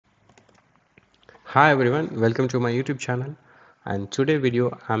Hi everyone, welcome to my YouTube channel. And today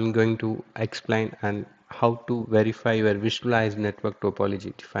video I'm going to explain and how to verify your visualized network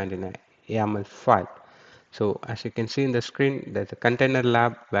topology defined in a YAML file. So as you can see in the screen, there's a container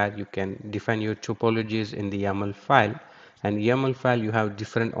lab where you can define your topologies in the YAML file. And YAML file you have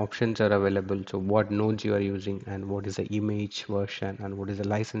different options are available. So what nodes you are using and what is the image version and what is the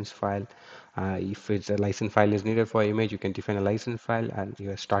license file. If it's a license file is needed for image, you can define a license file and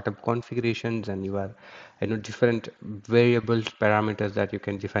your startup configurations and your different variables parameters that you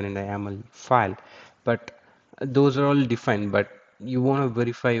can define in the YAML file. But those are all defined, but you want to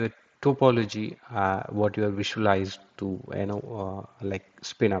verify your topology, what you have visualized to like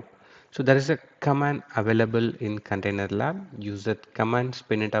spin up. So there is a command available in Containerlab. Use that command,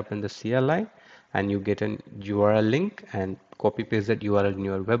 spin it up in the CLI, and you get an URL link and copy paste that URL in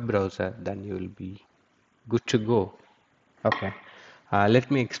your web browser. Then you will be good to go. Okay, let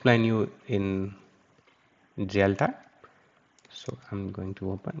me explain you in real time. So I'm going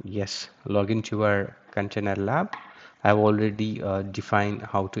to open, yes, log into our container lab. I've already defined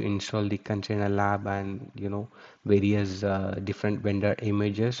how to install the container lab and various different vendor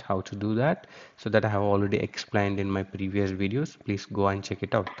images, how to do that. So that I have already explained in my previous videos. Please go and check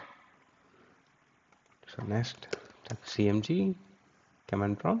it out. So next, cmg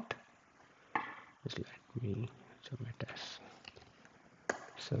command prompt. Just let me submit as.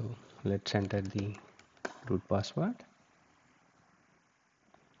 So let's enter the root password.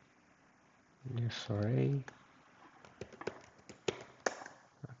 Yes, sorry.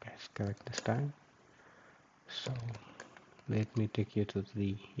 Okay, it's correct this time. So let me take you to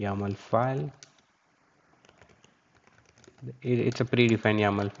the YAML file. It's a predefined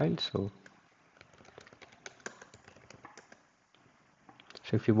YAML file. So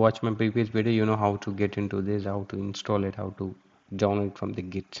if you watch my previous video, you know how to get into this, how to install it, how to download it from the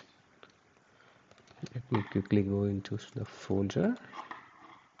Git. Let me quickly go into the folder,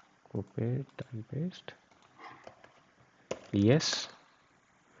 copy it and paste. Yes.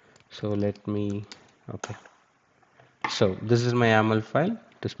 So let me, okay. So this is my YAML file.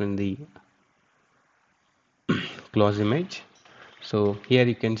 This means the close image. So here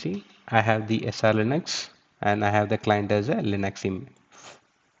you can see I have the SR Linux and I have the client as a Linux image.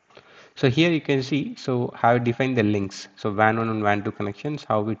 So here you can see, so how I define the links. So WAN 1 and WAN 2 connections,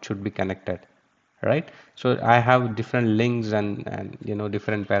 how it should be connected, right? So I have different links and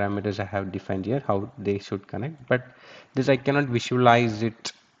different parameters I have defined here, how they should connect. But this I cannot visualize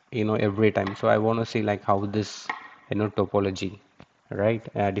it, every time. So I want to see like how this, topology, right,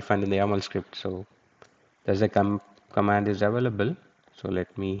 defined in the YAML script. So there's a command is available. So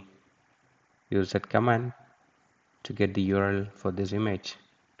let me use that command to get the URL for this image.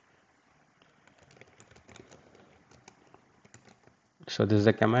 So this is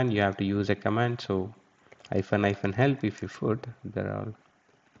a command, you have to use a command. So hyphen help if you put, there are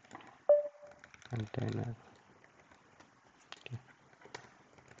container. Okay.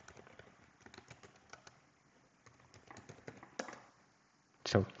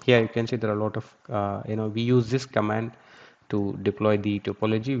 So here you can see there are a lot of we use this command to deploy the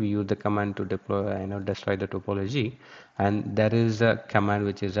topology. We use the command to deploy destroy the topology, and there is a command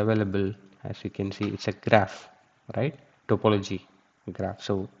which is available. As you can see, it's a graph, right? Topology graph.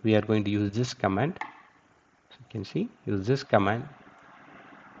 So we are going to use this command. So you can see, use this command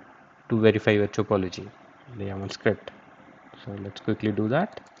to verify your topology, the YAML script. So let's quickly do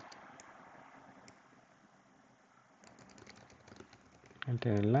that.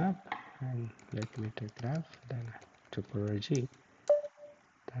 Containerlab, and let me take graph, then topology,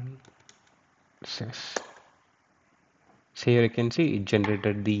 then sys. So here you can see it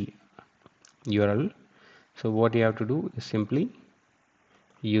generated the URL. So what you have to do is simply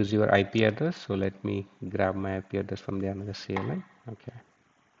use your IP address. So let me grab my IP address from the another CLI. Okay,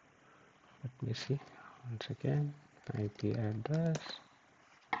 let me see once again, IP address.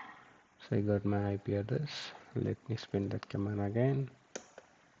 So I got my IP address. Let me spin that command again.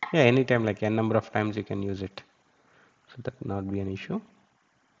 Yeah, anytime, like a number of times you can use it, so that not be an issue.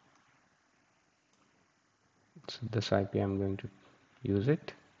 So this IP I'm going to use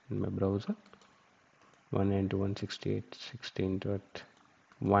it in my browser,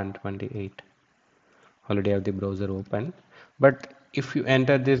 192.168.16.128. Already have the browser open, but if you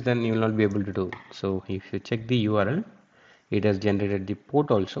enter this, then you will not be able to do. So if you check the URL, it has generated the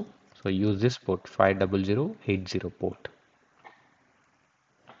port also. So use this port, 50080 port.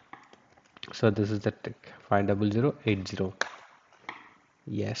 So this is the trick, 50080.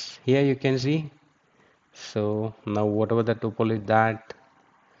 Yes, here you can see. So now whatever the topology that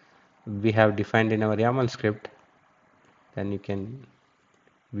we have defined in our YAML script, then you can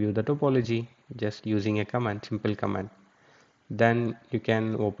view the topology just using a command, simple command. Then you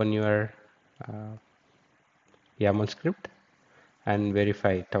can open your uh, YAML script and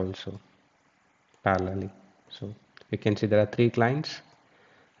verify it also parallelly. So you can see there are three clients,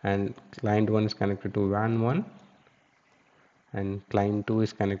 and client 1 is connected to WAN 1 and client 2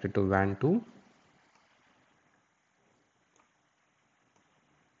 is connected to WAN 2.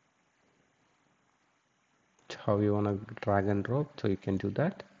 How you want to drag and drop, so you can do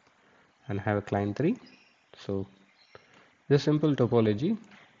that and have a client 3. So this simple topology.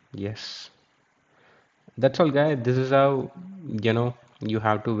 Yes, that's all guys. This is how you know you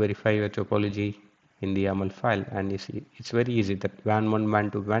have to verify your topology in the YAML file, and you see it's very easy that WAN 1, WAN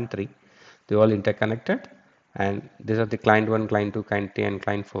 2, WAN 3, they all interconnected, and these are the client 1, client 2, client 3 and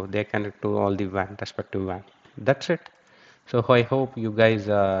client 4. They connect to all the WAN, respective WAN. That's it. So I hope you guys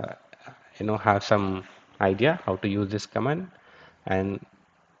have some idea how to use this command, and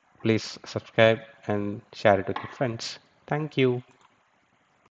please subscribe and share it with your friends. Thank you.